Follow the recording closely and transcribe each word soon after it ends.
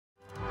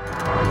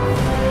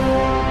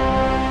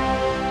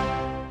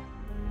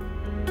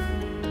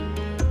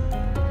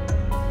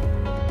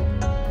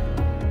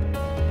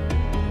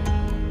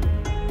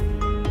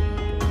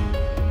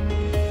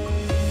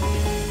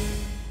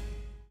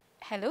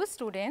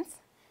students,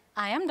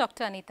 I am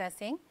Dr. Anita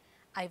Singh.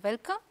 I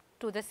welcome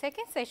to the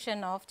second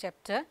session of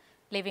chapter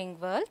Living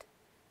World,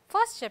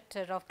 first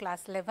chapter of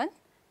class 11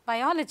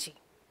 Biology.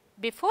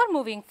 Before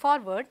moving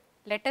forward,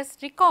 let us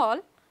recall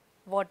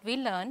what we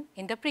learned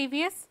in the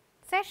previous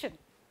session.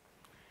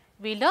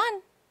 We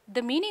learned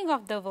the meaning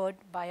of the word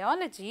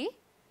biology,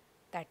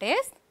 that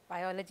is,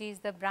 biology is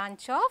the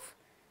branch of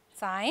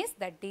science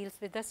that deals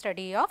with the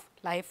study of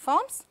life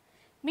forms.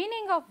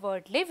 Meaning of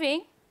word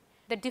living,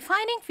 the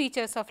defining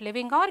features of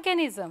living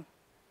organism.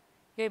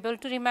 You are able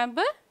to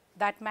remember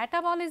that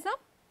metabolism,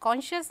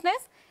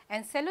 consciousness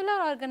and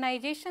cellular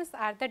organizations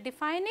are the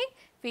defining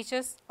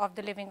features of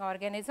the living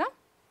organism.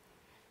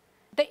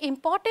 The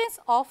importance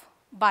of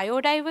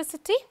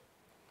biodiversity,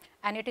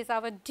 and it is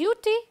our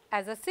duty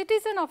as a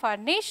citizen of our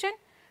nation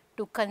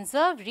to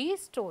conserve,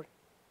 restore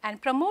and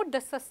promote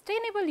the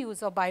sustainable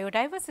use of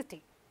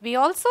biodiversity. We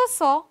also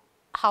saw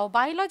how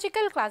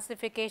biological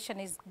classification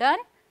is done.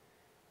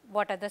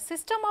 What are the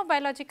system of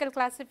biological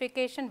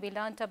classification? We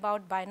learnt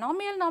about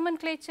binomial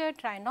nomenclature,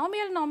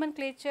 trinomial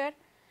nomenclature,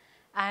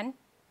 and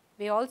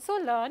we also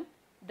learned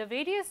the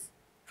various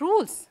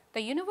rules,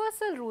 the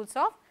universal rules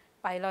of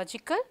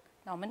biological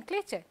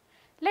nomenclature.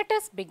 Let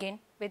us begin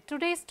with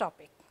today's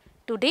topic.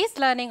 Today's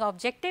learning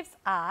objectives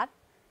are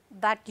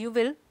that you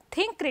will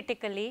think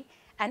critically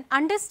and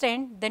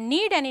understand the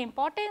need and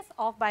importance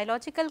of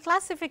biological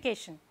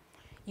classification.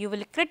 You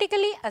will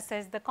critically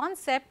assess the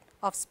concept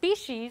of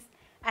species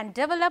and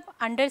develop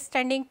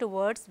understanding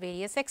towards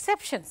various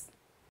exceptions.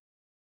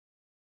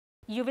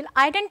 You will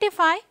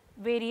identify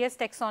various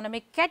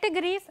taxonomic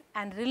categories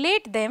and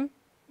relate them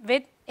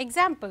with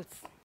examples.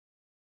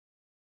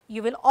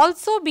 You will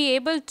also be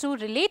able to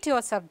relate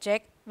your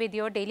subject with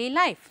your daily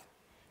life.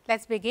 Let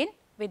us begin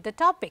with the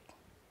topic.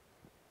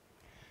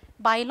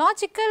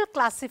 Biological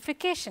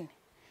classification.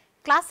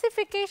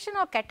 Classification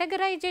or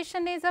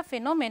categorization is a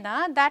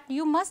phenomena that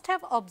you must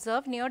have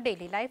observed in your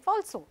daily life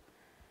also.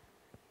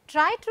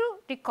 Try to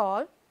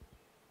recall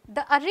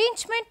the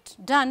arrangement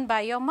done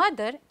by your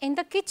mother in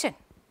the kitchen.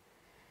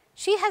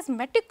 She has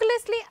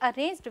meticulously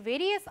arranged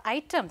various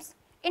items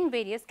in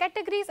various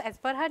categories as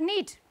per her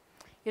need.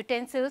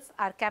 Utensils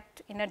are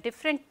kept in a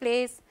different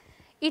place,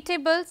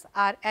 eatables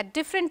are at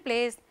different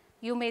place.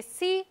 You may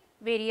see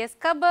various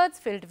cupboards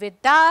filled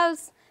with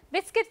dals,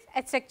 biscuits,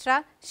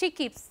 etc. she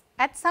keeps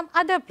at some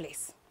other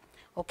place.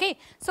 Okay.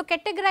 So,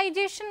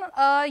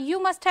 categorization you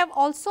must have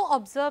also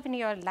observed in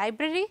your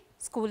library,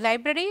 school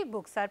library,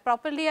 books are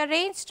properly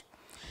arranged.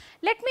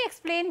 Let me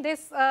explain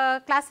this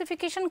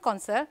classification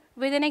concept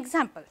with an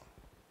example.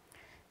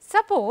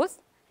 Suppose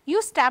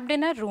you stepped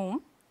in a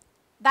room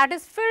that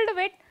is filled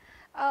with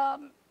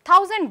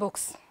 1000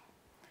 books,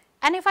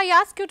 and if I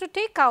ask you to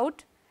take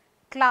out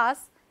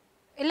class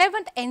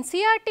 11th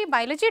NCERT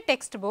biology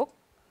textbook,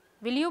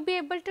 will you be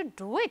able to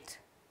do it?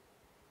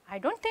 I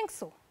do not think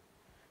so.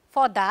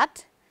 For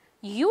that,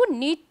 you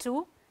need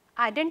to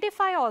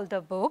identify all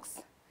the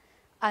books,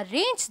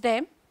 arrange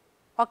them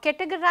or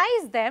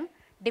categorize them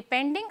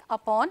depending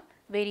upon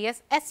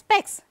various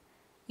aspects.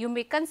 You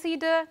may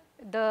consider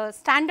the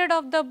standard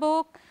of the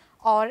book,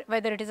 or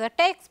whether it is a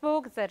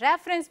textbook, it is a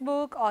reference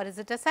book, or is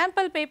it a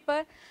sample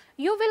paper.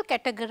 You will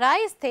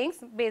categorize things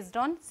based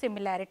on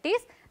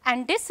similarities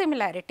and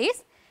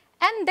dissimilarities,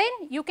 and then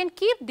you can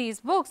keep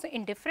these books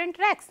in different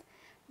racks.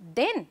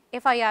 Then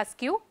if I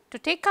ask you to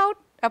take out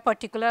a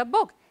particular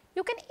book,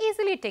 you can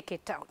easily take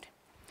it out.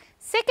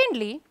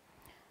 Secondly,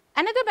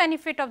 another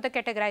benefit of the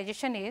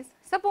categorization is,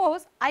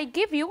 suppose I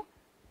give you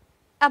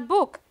a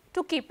book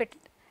to keep it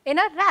in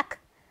a rack,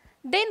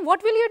 then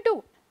what will you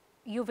do?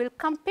 You will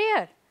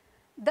compare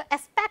the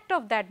aspect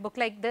of that book,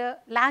 like the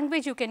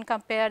language you can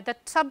compare, the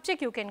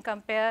subject you can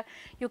compare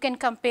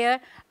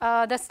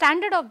the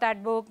standard of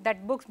that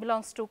book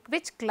belongs to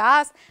which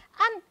class,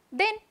 and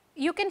then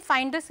you can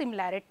find the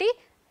similarity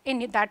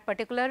in that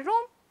particular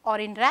room or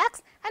in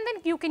racks, and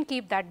then you can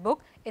keep that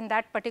book in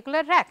that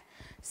particular rack.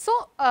 So,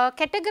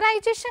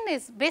 categorization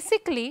is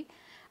basically,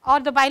 or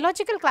the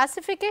biological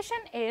classification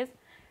is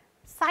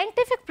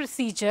scientific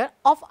procedure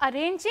of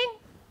arranging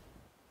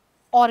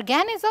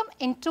organism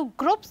into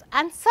groups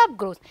and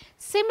subgroups.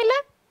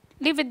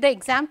 Similarly, with the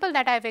example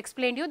that I have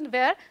explained you,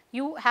 where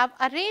you have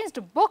arranged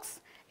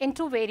books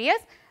into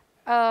various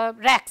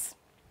racks.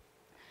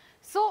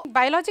 So,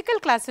 biological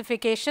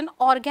classification,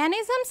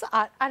 organisms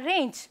are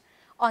arranged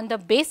on the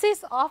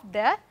basis of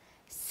their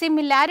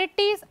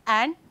similarities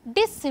and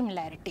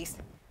dissimilarities.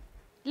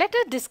 Let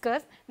us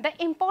discuss the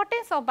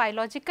importance of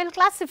biological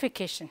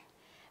classification.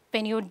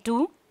 When you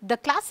do the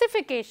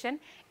classification,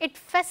 it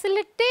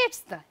facilitates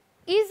the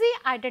easy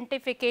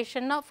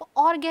identification of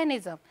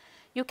organism.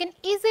 You can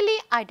easily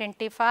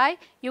identify,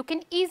 you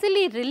can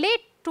easily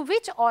relate to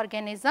which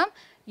organism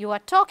you are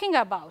talking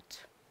about.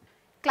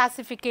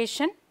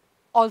 Classification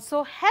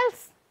also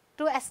helps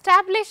to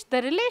establish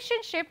the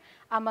relationship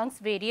amongst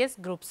various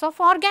groups of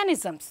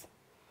organisms.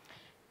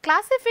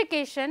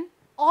 Classification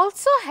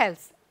also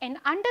helps in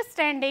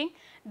understanding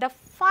the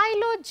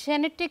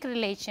phylogenetic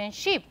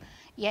relationship.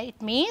 Yeah,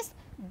 it means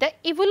the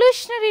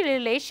evolutionary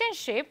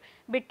relationship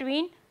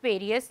between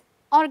various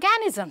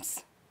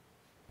organisms.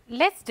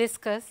 Let us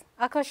discuss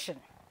a question.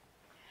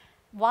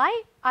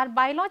 Why our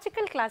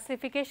biological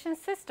classification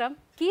system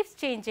keeps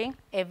changing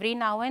every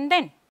now and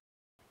then?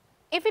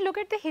 If we look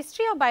at the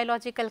history of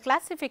biological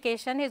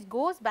classification, it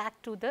goes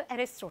back to the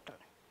Aristotle.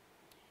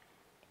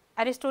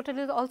 Aristotle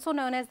is also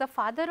known as the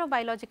father of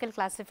biological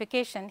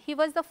classification. He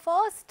was the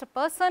first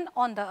person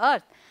on the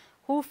earth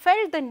who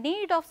felt the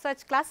need of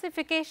such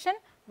classification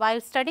while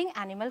studying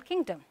animal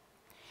kingdom.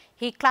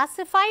 He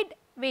classified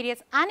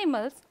various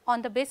animals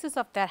on the basis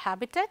of their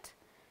habitat,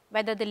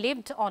 whether they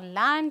lived on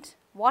land,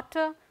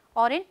 water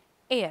or in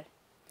air.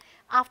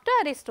 After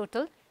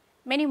Aristotle,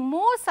 many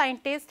more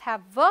scientists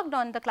have worked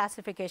on the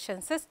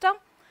classification system,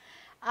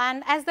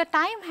 and as the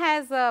time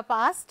has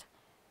passed,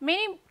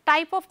 many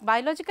type of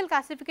biological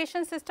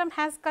classification system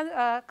has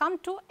come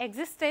to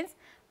existence.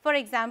 For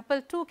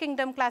example, 2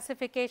 kingdom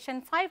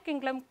classification, 5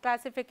 kingdom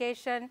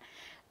classification,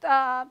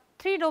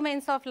 3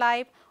 domains of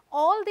life,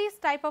 all these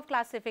type of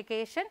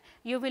classification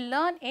you will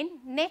learn in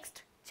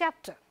next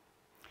chapter.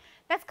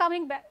 Let us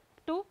coming back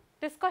to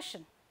this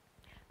question.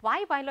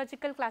 Why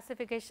biological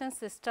classification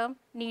system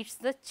needs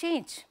the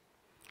change?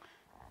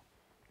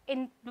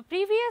 In the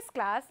previous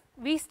class,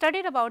 we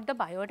studied about the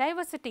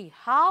biodiversity,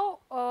 how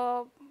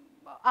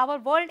our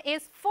world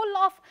is full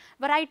of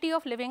variety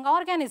of living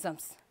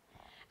organisms,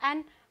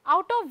 and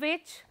out of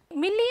which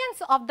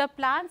millions of the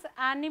plants,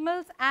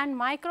 animals and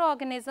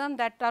microorganisms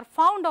that are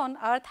found on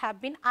earth have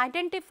been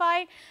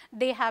identified,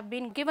 they have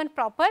been given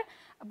proper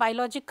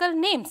biological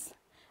names.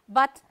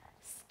 But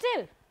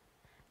still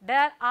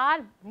there are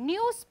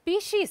new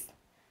species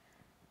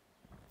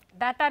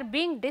that are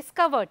being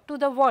discovered to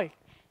the world.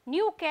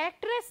 New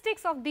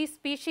characteristics of these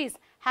species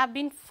have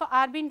been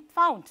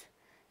found.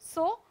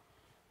 So,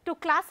 to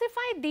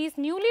classify these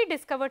newly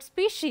discovered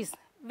species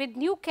with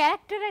new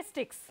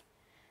characteristics,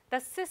 the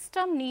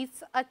system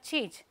needs a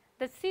change.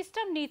 The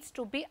system needs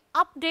to be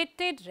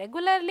updated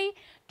regularly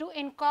to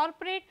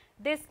incorporate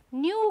this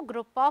new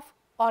group of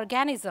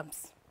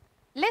organisms.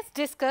 Let us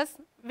discuss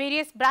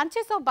various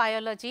branches of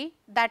biology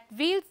that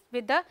deals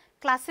with the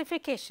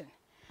classification.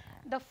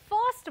 The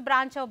first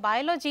branch of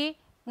biology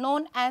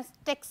known as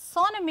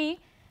taxonomy,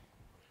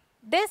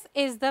 this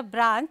is the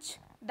branch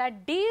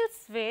that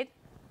deals with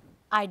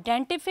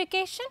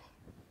identification,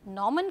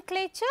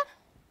 nomenclature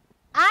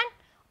and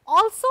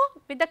also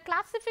with the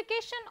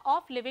classification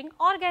of living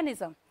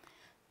organism.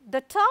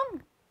 The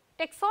term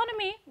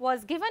taxonomy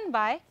was given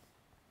by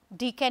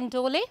De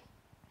Candolle.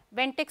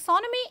 When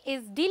taxonomy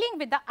is dealing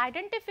with the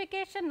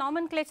identification,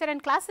 nomenclature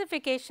and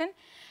classification,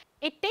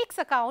 it takes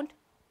account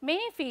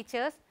many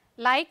features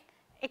like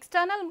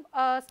external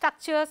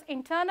structures,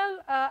 internal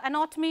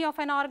anatomy of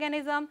an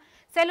organism,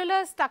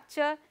 cellular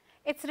structure,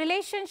 its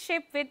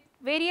relationship with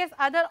various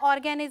other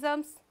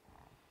organisms.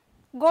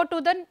 Go to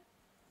the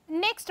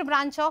next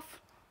branch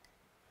of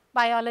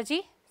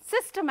biology,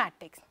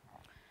 systematics.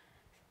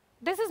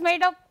 This is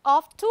made up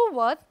of 2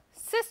 words,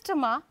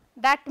 systema,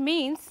 that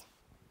means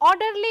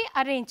orderly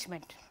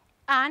arrangement,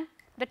 and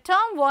the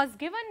term was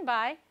given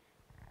by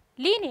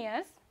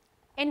Linnaeus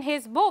in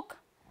his book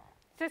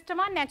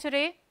Systema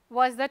Naturae,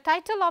 was the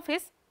title of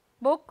his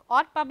book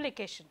or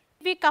publication.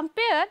 If we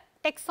compare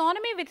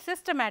taxonomy with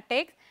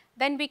systematics,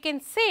 then we can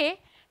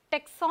say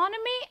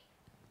taxonomy,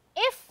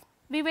 if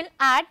we will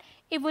add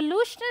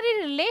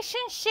evolutionary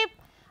relationship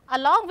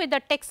along with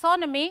the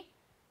taxonomy,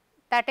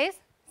 that is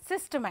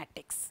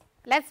systematics.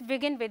 Let us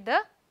begin with the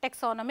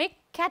taxonomic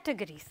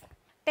categories.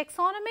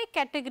 Taxonomic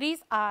categories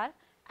are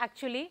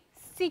actually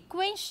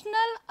sequential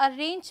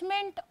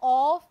arrangement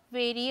of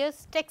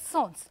various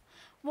taxons.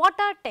 What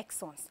are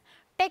taxons?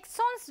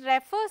 Taxons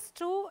refers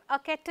to a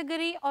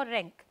category or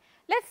rank.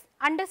 Let us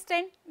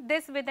understand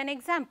this with an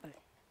example.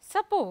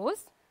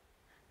 Suppose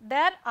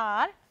there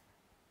are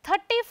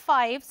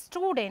 35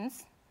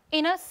 students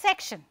in a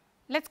section.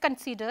 Let us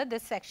consider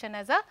this section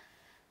as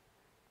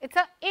it's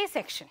a A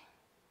section.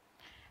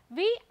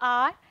 We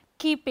are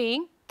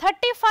keeping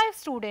 35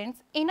 students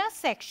in a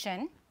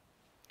section.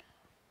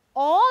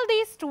 All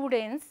these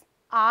students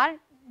are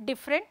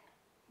different,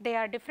 they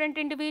are different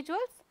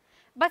individuals,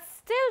 but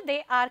still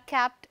they are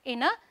kept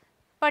in a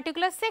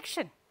particular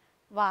section.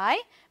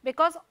 Why?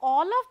 Because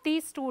all of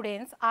these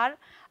students are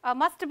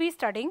must be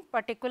studying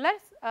particular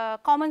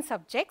common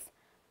subjects.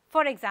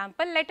 For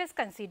example, let us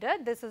consider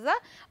this is a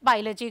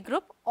biology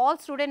group, all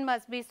students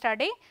must be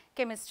studying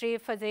chemistry,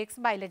 physics,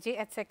 biology,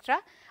 etc.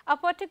 A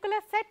particular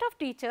set of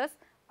teachers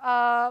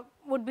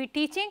would be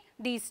teaching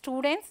these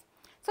students.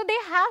 So, they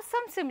have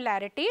some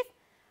similarities.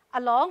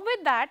 Along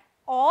with that,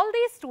 all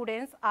these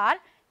students are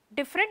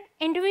different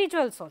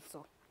individuals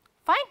also.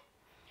 Fine.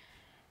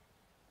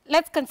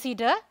 Let us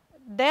consider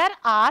there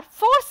are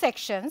 4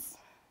 sections,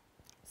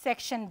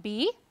 section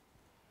B,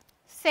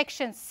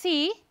 section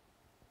C,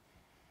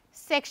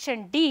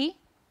 section D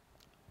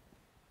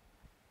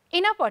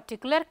in a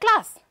particular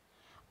class.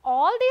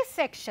 All these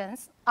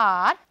sections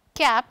are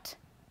kept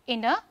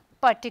in a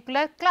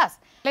particular class.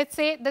 Let us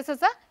say this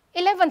is a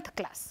 11th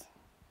class.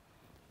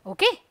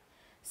 Okay.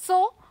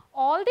 So,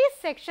 all these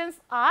sections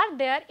are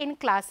there in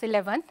class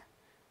 11th,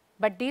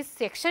 but these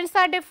sections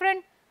are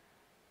different.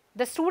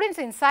 The students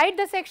inside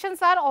the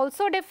sections are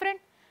also different.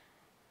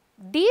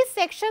 These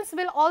sections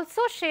will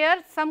also share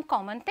some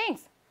common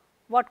things.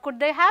 What could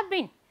they have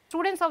been?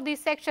 Students of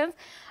these sections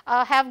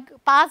have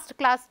passed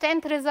class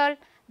 10th result.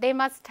 They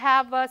must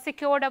have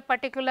secured a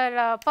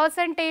particular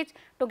percentage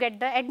to get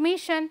the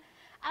admission.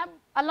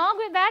 Along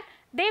with that,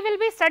 they will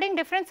be studying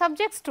different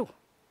subjects too.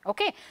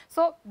 Okay.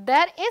 So,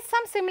 there is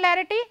some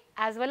similarity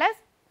as well as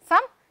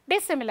some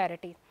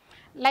dissimilarity.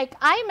 Like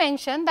I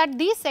mentioned that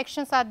these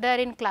sections are there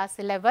in class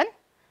 11,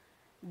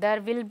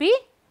 there will be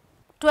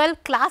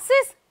 12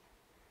 classes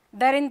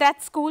there in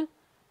that school,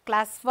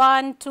 class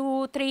 1,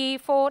 2, 3,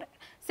 4,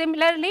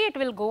 similarly it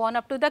will go on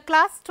up to the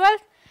class 12,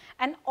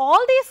 and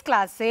all these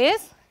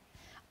classes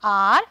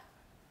are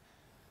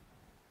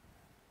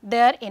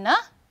there in a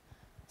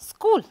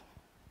school.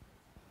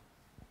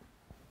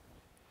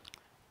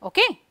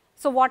 Okay.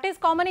 So, what is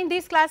common in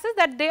these classes?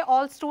 That they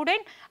all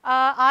students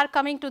are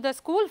coming to the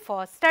school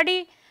for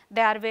study,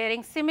 they are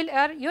wearing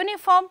similar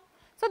uniform.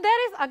 So, there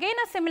is again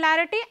a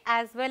similarity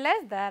as well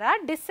as there are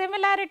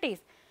dissimilarities.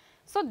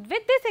 So,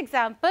 with this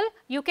example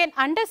you can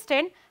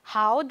understand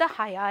how the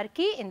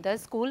hierarchy in the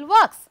school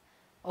works.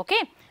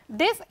 Okay.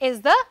 This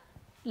is the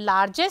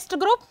largest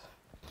group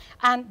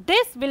and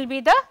this will be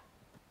the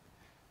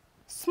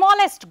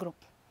smallest group.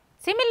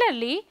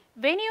 Similarly,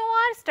 when you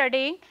are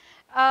studying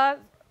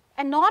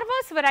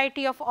enormous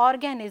variety of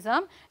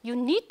organism, you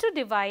need to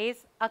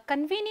devise a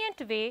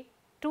convenient way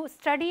to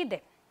study them.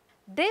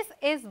 This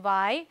is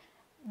why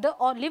the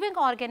living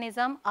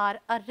organism are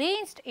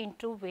arranged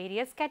into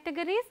various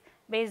categories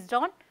based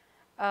on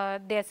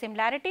their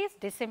similarities,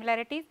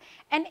 dissimilarities,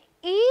 and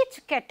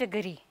each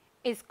category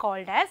is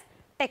called as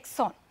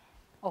taxon.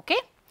 Okay.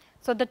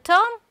 So, the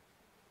term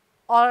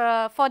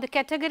for the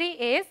category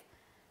is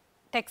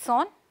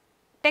taxon.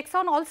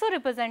 Taxon also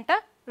represent a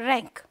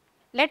rank.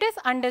 Let us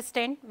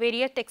understand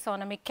various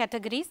taxonomic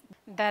categories.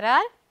 There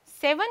are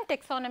 7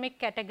 taxonomic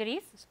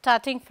categories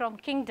starting from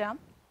kingdom,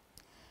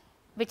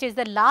 which is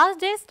the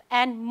largest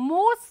and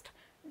most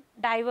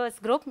diverse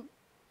group,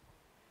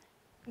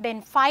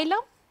 then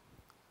phylum,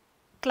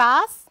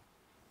 class,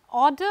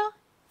 order,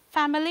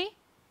 family,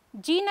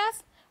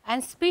 genus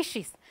and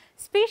species.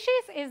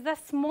 Species is the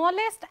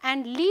smallest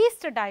and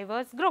least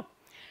diverse group.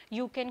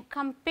 You can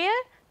compare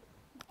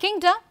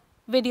kingdom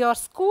with your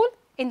school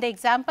in the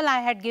example I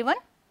had given,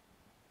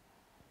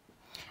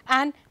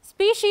 and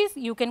species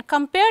you can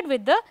compare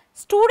with the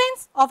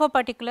students of a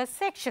particular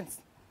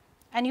sections,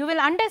 and you will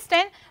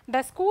understand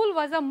the school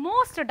was a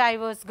most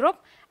diverse group,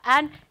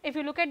 and if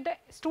you look at the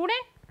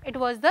student, it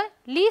was the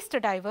least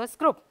diverse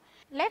group.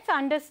 Let us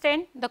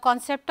understand the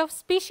concept of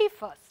species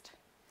first.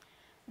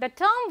 The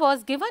term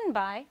was given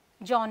by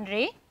John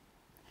Ray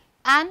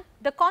and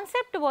the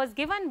concept was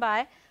given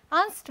by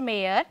Ernst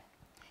Mayr.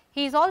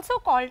 He is also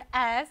called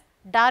as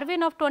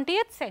Darwin of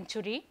 20th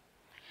century.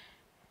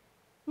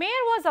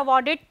 Mayr was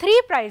awarded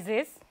 3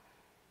 prizes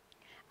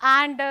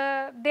and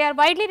they are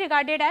widely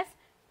regarded as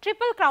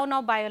triple crown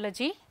of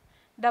biology.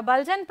 The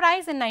Bulgen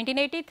prize in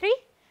 1983,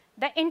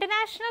 the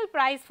International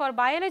prize for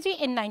biology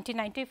in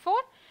 1994.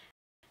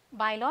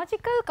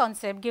 Biological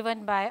concept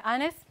given by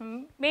Ernst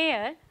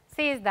Mayr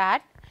says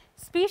that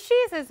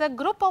species is a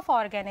group of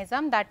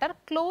organisms that are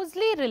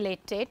closely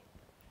related.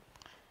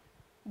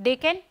 They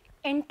can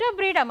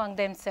interbreed among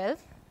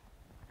themselves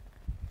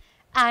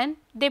and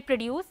they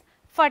produce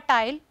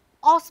fertile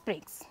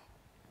offsprings.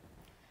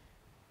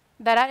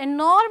 There are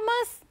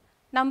enormous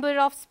number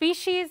of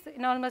species,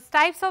 enormous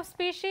types of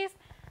species.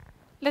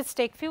 Let us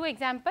take few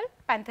examples: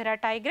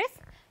 Panthera tigris,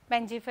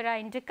 Mangifera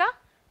indica,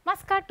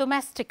 Musca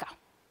domestica.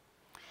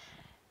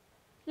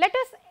 Let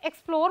us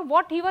explore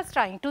what he was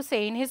trying to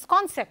say in his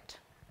concept.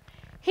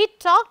 He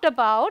talked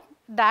about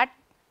that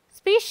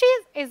species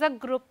is a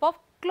group of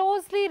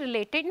closely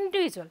related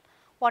individuals.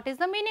 What is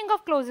the meaning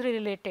of closely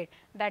related?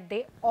 That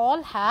they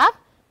all have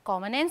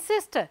common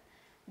ancestor.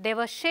 They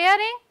were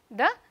sharing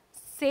the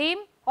same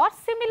or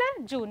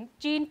similar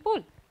gene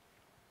pool,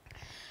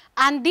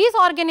 and these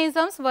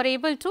organisms were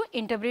able to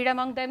interbreed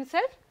among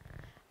themselves,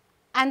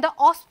 and the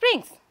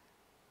offsprings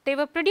they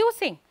were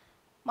producing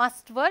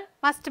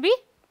must be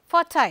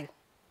fertile.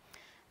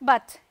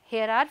 But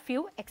here are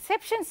few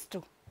exceptions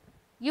too.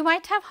 You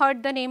might have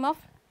heard the name of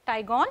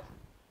tigon,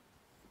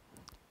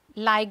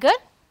 liger.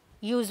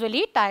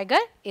 Usually tiger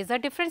is a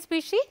different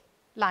species,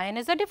 lion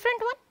is a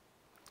different one.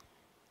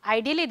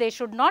 Ideally they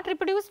should not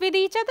reproduce with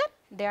each other,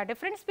 they are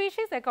different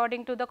species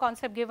according to the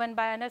concept given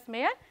by Ernst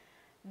Mayr.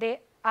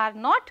 They are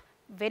not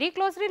very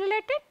closely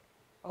related,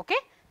 okay?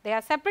 They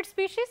are separate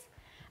species,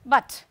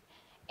 but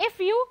if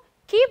you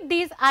keep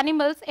these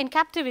animals in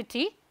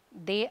captivity,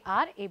 they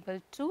are able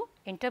to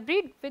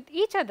interbreed with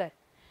each other.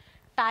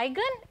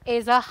 Tigon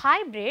is a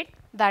hybrid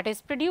that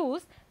is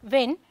produced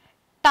when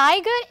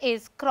tiger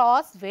is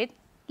crossed with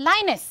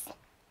lioness,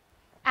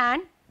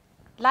 and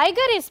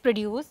liger is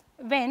produced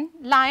when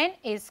lion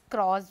is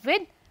crossed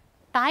with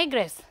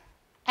tigress.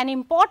 An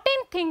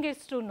important thing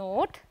is to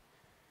note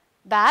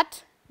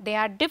that they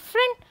are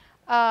different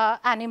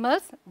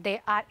animals,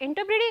 they are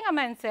interbreeding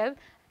among themselves,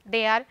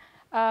 they are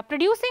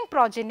producing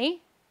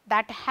progeny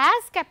that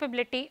has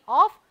capability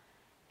of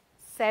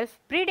self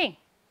breeding.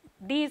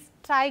 These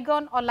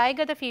trigone or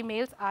liger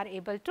females are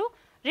able to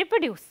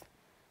reproduce.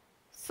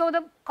 So,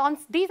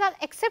 these are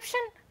exception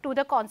to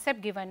the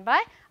concept given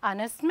by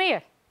Ernest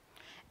Mayr.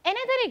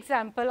 Another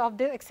example of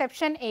the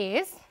exception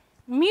is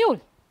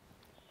mule.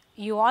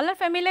 You all are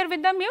familiar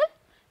with the mule.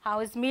 How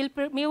is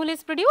mule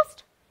is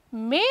produced?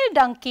 Male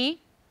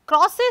donkey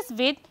crosses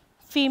with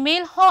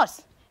female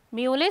horse.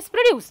 Mule is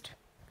produced.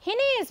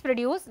 Hinny is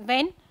produced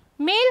when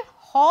male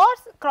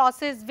horse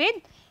crosses with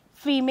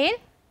female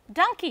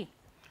donkey.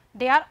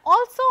 They are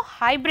also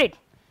hybrid,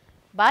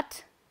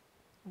 but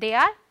they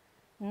are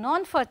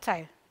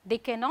non-fertile. They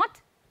cannot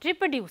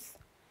reproduce.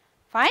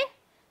 Fine.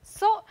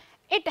 So,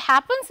 it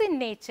happens in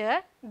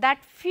nature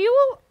that few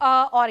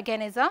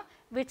organisms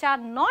which are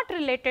not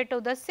related to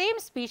the same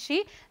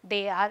species,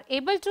 they are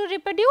able to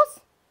reproduce,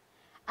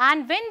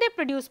 and when they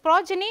produce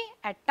progeny,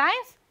 at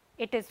times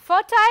it is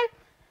fertile.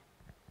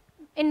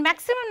 In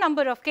maximum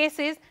number of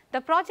cases,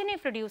 the progeny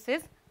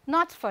produces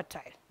not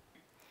fertile.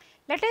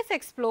 Let us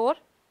explore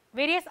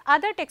various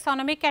other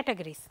taxonomic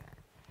categories.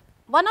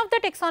 One of the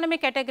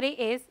taxonomic category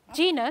is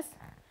genus.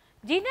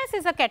 Genus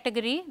is a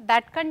category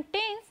that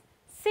contains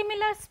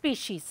similar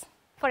species.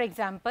 For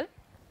example,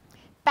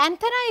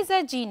 Panthera is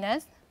a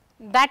genus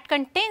that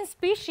contains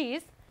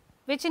species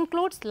which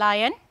includes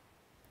lion,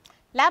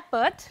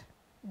 leopard,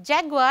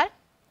 jaguar,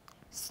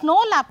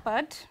 snow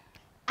leopard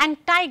and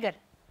tiger.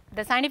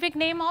 The scientific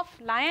name of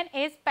lion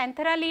is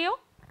Panthera leo,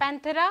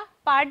 Panthera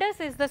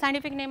pardus is the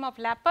scientific name of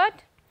leopard,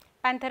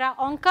 Panthera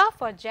onca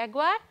for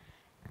jaguar,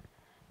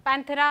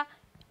 Panthera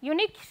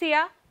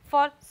unicia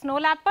for snow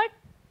leopard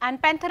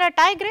and Panthera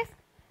tigris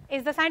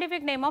is the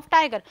scientific name of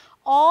tiger.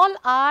 All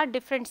are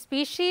different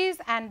species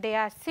and they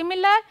are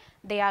similar,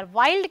 they are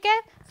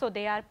wildcat. So,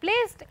 they are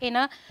placed in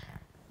a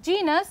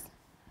genus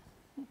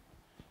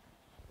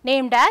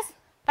named as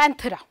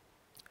Panthera,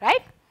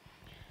 right.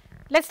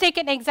 Let us take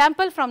an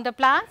example from the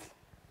plants.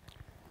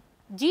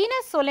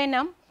 Genus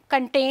Solanum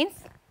contains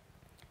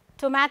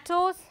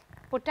tomatoes,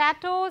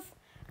 potatoes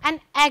and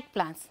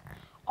eggplants.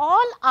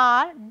 All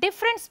are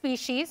different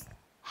species,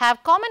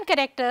 have common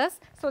characters.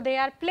 So, they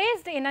are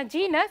placed in a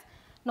genus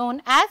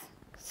known as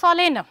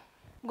Solanum.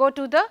 Go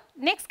to the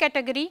next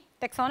category,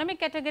 taxonomic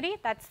category,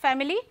 that is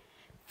family.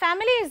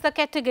 Family is the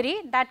category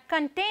that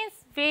contains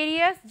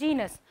various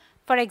genus.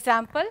 For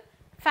example,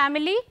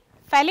 family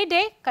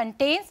Felidae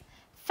contains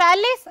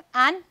Felis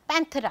and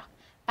Panthera.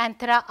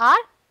 Panthera are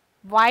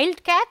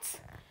wild cats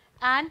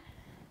and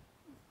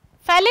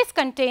Felis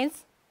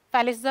contains,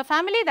 Felis is the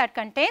family that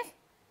contains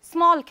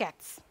small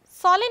cats.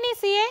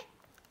 Solanaceae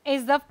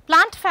is the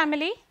plant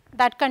family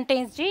that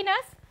contains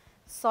genus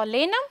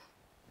Solanum,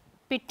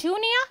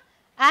 Petunia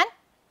and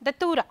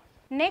Datura.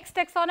 Next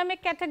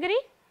taxonomic category,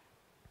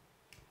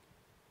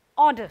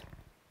 order.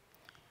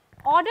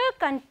 Order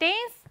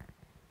contains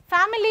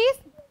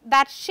families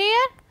that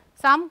share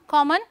some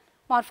common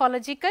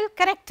morphological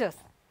characters.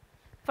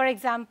 For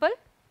example,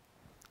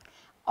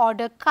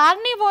 order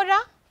Carnivora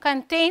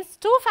contains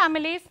two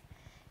families,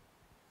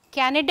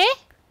 Canidae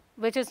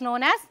which is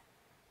known as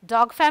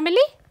dog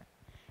family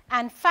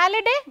and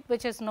Felidae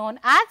which is known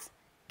as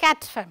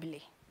cat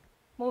family.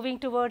 Moving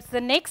towards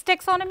the next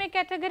taxonomic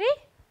category,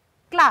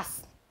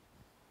 class.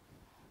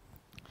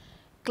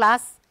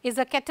 Class is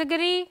a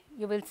category,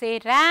 you will say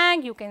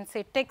rank, you can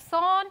say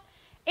taxon.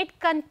 It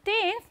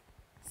contains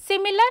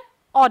similar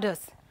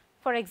orders.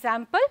 For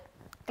example,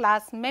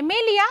 class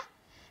Mammalia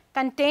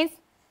contains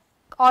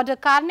order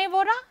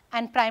Carnivora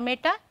and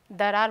Primata.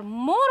 There are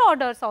more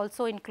orders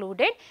also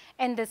included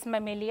in this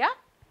Mammalia.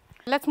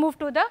 Let us move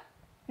to the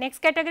next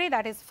category,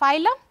 that is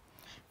phylum.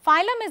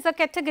 Phylum is a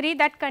category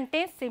that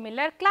contains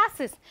similar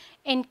classes.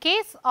 In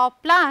case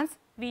of plants,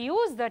 we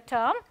use the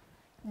term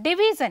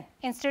division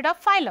instead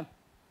of phylum.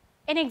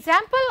 An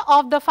example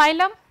of the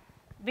phylum,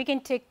 we can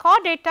take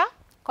Chordata.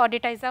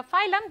 Chordata is a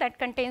phylum that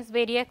contains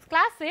various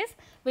classes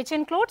which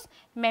includes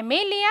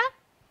Mammalia,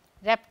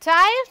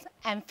 reptiles,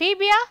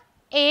 amphibia,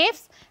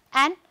 apes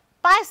and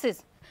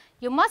Pisces.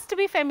 You must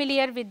be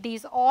familiar with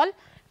these all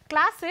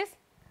classes.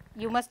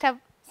 You must have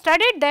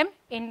studied them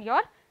in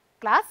your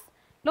class,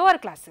 lower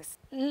classes.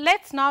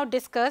 Let us now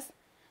discuss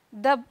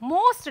the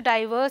most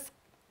diverse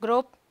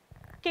group,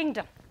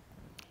 kingdom.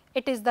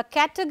 It is the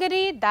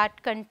category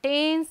that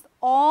contains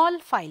all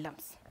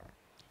phylums,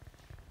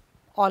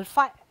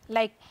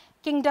 like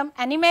kingdom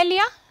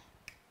Animalia,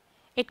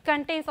 it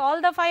contains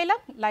all the phylum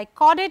like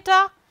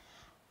Chordata,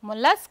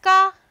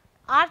 Mollusca,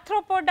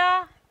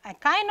 Arthropoda,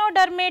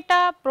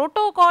 Echinodermata,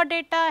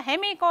 Protochordata,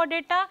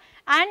 Hemichordata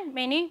and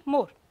many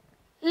more.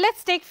 Let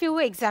us take few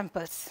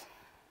examples.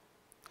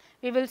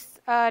 We will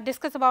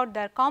discuss about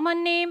their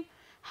common name,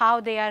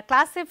 how they are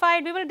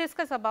classified. We will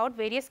discuss about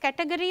various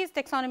categories,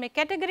 taxonomic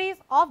categories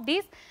of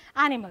these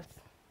animals.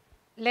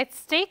 Let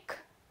us take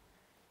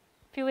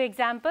few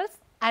examples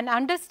and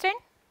understand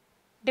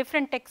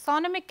different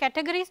taxonomic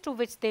categories to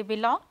which they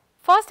belong.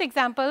 First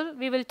example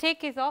we will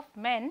take is of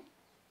men.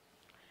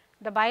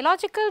 The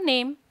biological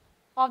name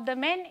of the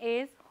man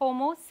is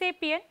Homo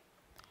sapien.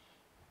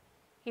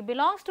 He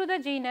belongs to the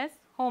genus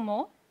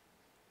Homo,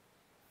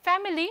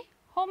 family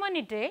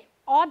Hominidae,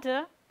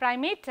 order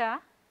Primata,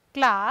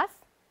 class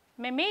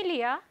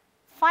Mammalia,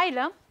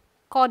 phylum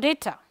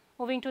Chordata.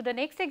 Moving to the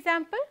next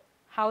example,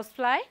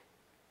 housefly.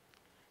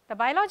 The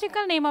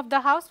biological name of the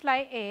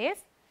housefly is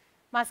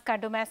Musca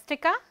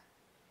domestica,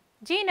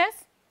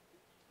 genus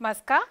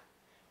Musca,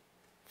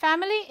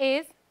 family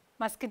is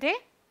Muscidae,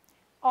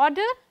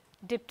 order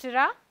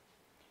Diptera,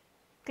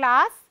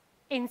 class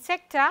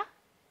Insecta,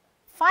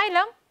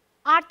 phylum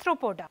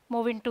Arthropoda.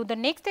 Moving to the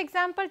next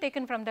example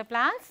taken from the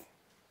plants,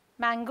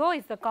 mango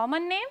is the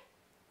common name.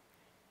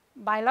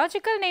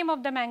 Biological name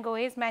of the mango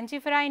is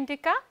Mangifera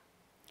indica.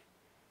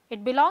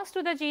 It belongs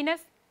to the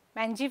genus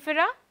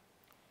Mangifera,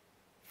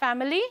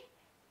 family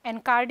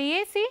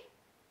Encardiaceae,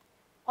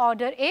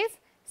 order is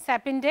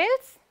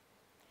Sapindales.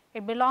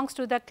 It belongs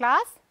to the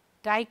class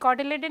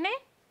Dicotyledonnae,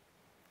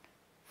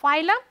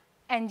 phylum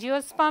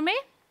Angiospermae.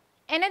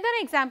 Another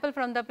example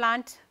from the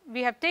plant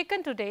we have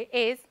taken today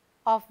is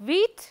of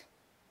wheat.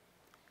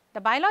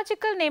 The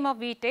biological name of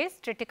wheat is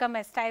Triticum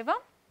aestivum,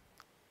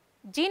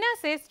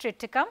 genus is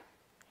Triticum.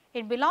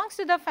 It belongs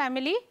to the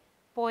family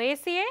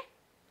Poaceae,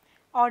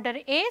 order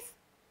is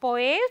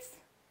Poales,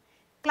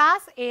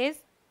 class is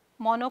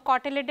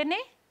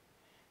Monocotyledonnae,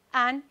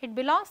 and it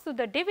belongs to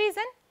the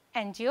division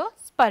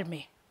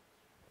Angiospermae.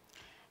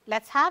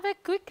 Let us have a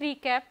quick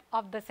recap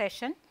of the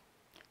session.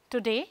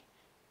 Today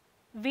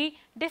we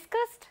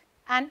discussed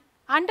and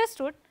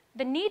understood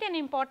the need and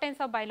importance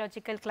of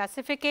biological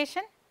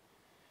classification.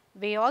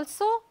 We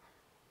also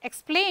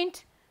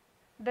explained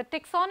the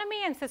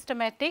taxonomy and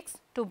systematics,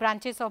 two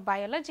branches of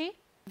biology.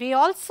 We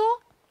also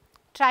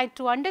tried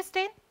to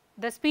understand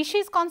the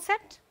species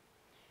concept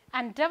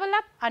and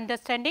develop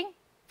understanding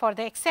for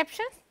the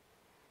exceptions.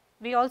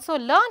 We also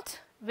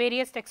learnt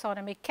various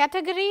taxonomic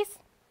categories.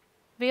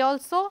 We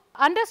also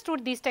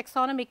understood these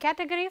taxonomic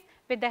categories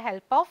with the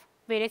help of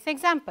various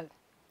examples.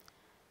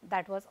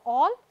 That was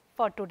all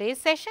for today's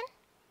session.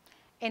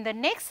 In the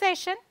next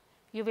session,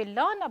 you will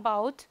learn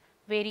about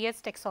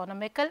various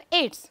taxonomical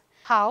aids,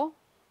 how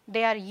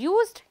they are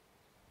used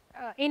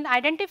in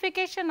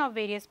identification of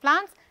various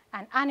plants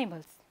and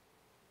animals.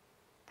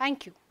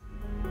 Thank you.